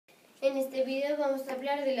En este video vamos a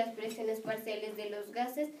hablar de las presiones parciales de los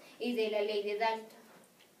gases y de la ley de Dalton.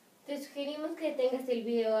 Te sugerimos que detengas el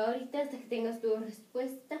video ahorita hasta que tengas tu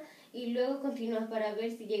respuesta y luego continúa para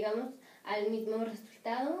ver si llegamos al mismo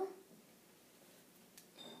resultado.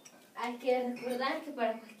 Hay que recordar que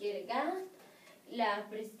para cualquier gas, la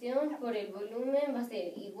presión por el volumen va a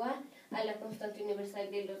ser igual a la constante universal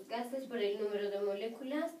de los gases por el número de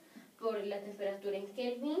moléculas por la temperatura en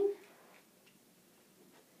Kelvin.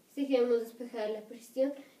 Si queremos despejar la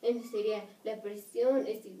presión, entonces sería la presión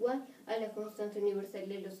es igual a la constante universal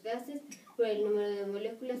de los gases por el número de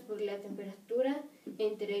moléculas por la temperatura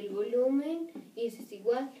entre el volumen, y eso es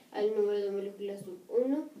igual al número de moléculas sub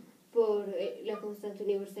 1 por la constante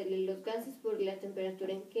universal de los gases por la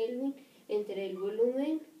temperatura en Kelvin entre el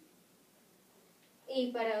volumen.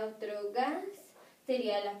 Y para otro gas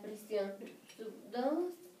sería la presión sub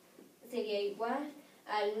 2 sería igual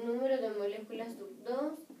al número de moléculas sub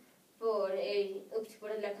 2 por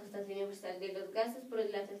la constante universal de los gases por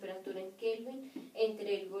la temperatura en Kelvin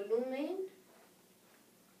entre el volumen.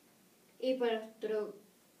 Y para otro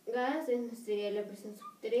gas sería la presión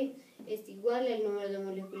sub 3 es igual al número de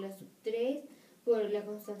moléculas sub 3 por la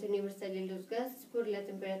constante universal de los gases por la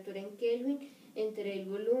temperatura en Kelvin entre el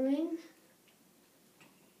volumen.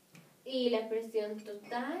 Y la presión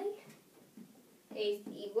total es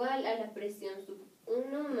igual a la presión sub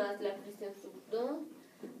 1 más la presión sub 2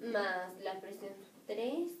 más la presión sub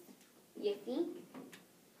 3 y así.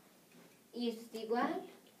 Y eso es igual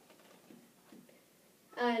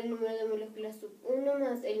al número de moléculas sub 1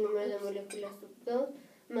 más el número de moléculas sub 2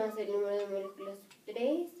 más el número de moléculas sub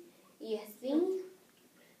 3 y así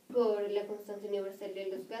por la constante universal de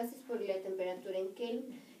los gases por la temperatura en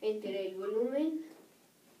Kelvin entre el volumen.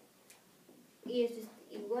 Y eso es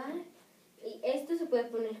igual, y esto se puede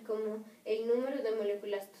poner como el número de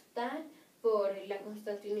moléculas total por la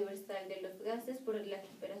constante universal de los gases por la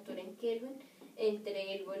temperatura en Kelvin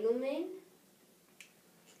entre el volumen.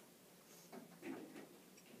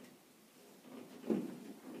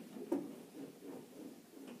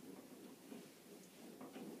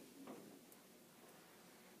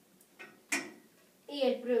 Y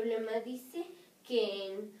el problema dice que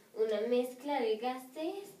en una mezcla de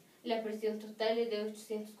gases la presión total es de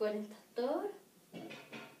 840 torr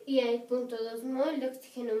y hay 0.2 mol de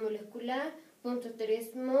oxígeno molecular,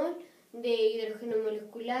 0.3 mol de hidrógeno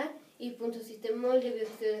molecular y 0.7 mol de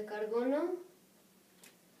dióxido de carbono.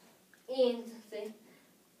 Y entonces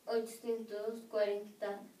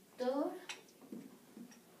 840 torr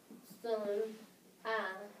son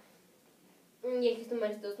y hay que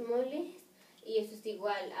sumar estos moles y eso es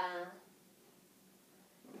igual a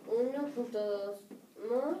 1.2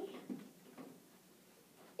 mol.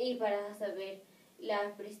 Y para saber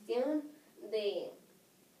la presión de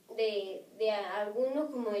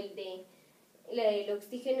alguno como la del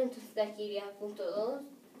oxígeno, entonces aquí iría 0.2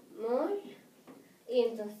 mol y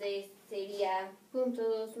entonces sería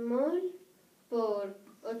 0.2 mol por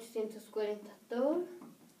 840 torr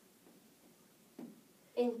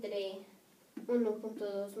entre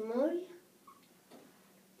 1.2 mol.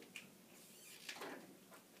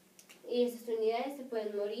 Y esas unidades se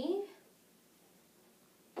pueden morir.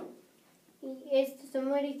 Y este se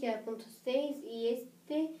muere y queda 0.6 y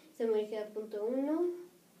este se muere y queda 0.1.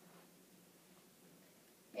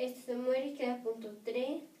 Este se muere y queda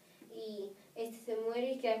 0.3 y este se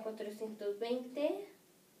muere y queda 420.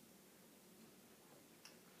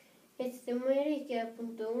 Este se muere y queda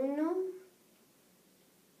 0.1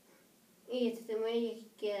 y este se muere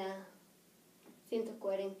y queda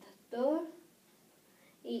 140 torr.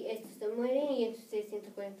 Y estos se mueren y entonces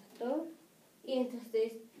 140 torr. Y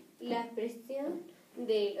entonces la presión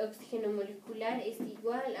del oxígeno molecular es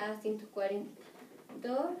igual a 140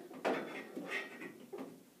 torr.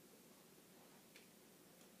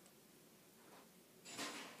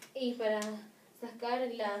 Y para sacar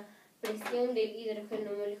la presión del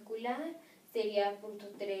hidrógeno molecular sería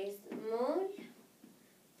 0.3 mol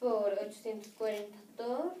por 840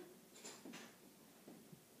 torr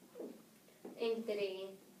entre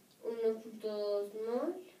 1.2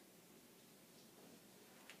 mol.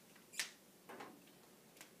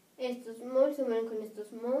 Estos mol se mueren con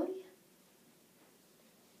estos mol.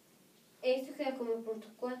 Esto queda como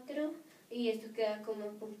 0.4 y esto queda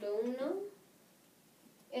como 0.1.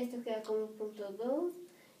 Esto queda como 0.2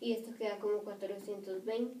 y esto queda como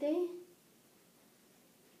 420.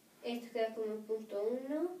 Esto queda como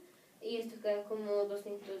 0.1 y esto queda como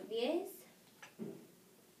 210.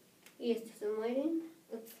 Y estos se mueren.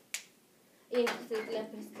 Y entonces la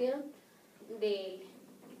presión del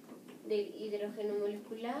hidrógeno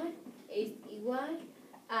molecular es igual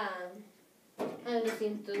a a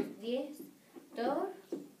 210 torr.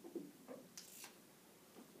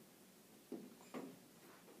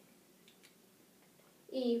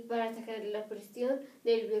 Y para sacar la presión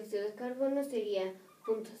del dióxido de carbono sería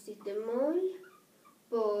 0.7 mol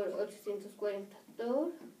por 840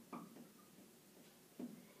 torr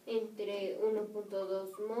entre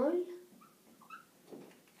 1.2 mol.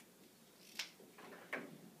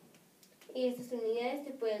 Y estas unidades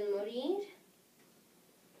se pueden morir.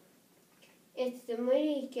 Este se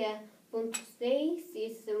muere y queda 0.6, y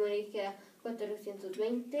este se muere y queda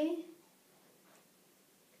 420.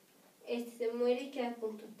 Este se muere y queda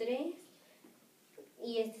 0.3,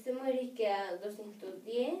 y este se muere y queda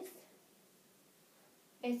 210.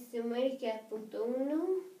 Este se muere y queda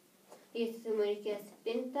 0.1, y este se muere y queda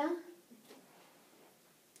 70.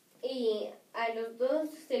 Y a los dos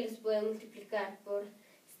se les puede multiplicar por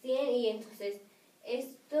 100, y entonces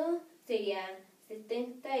esto sería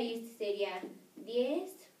 70 y este sería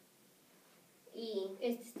 10. Y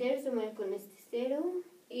este 0 se muere con este 0,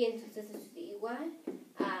 y entonces eso es igual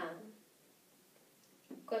a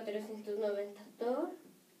 490 torr.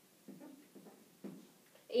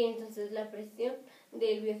 Y entonces la presión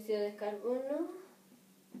del dióxido de carbono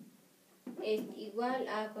es igual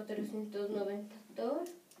a 490 torr.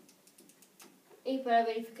 Y para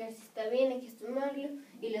verificar si está bien hay que sumarlo,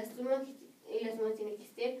 y la suma tiene que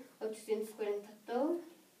ser 840 torr.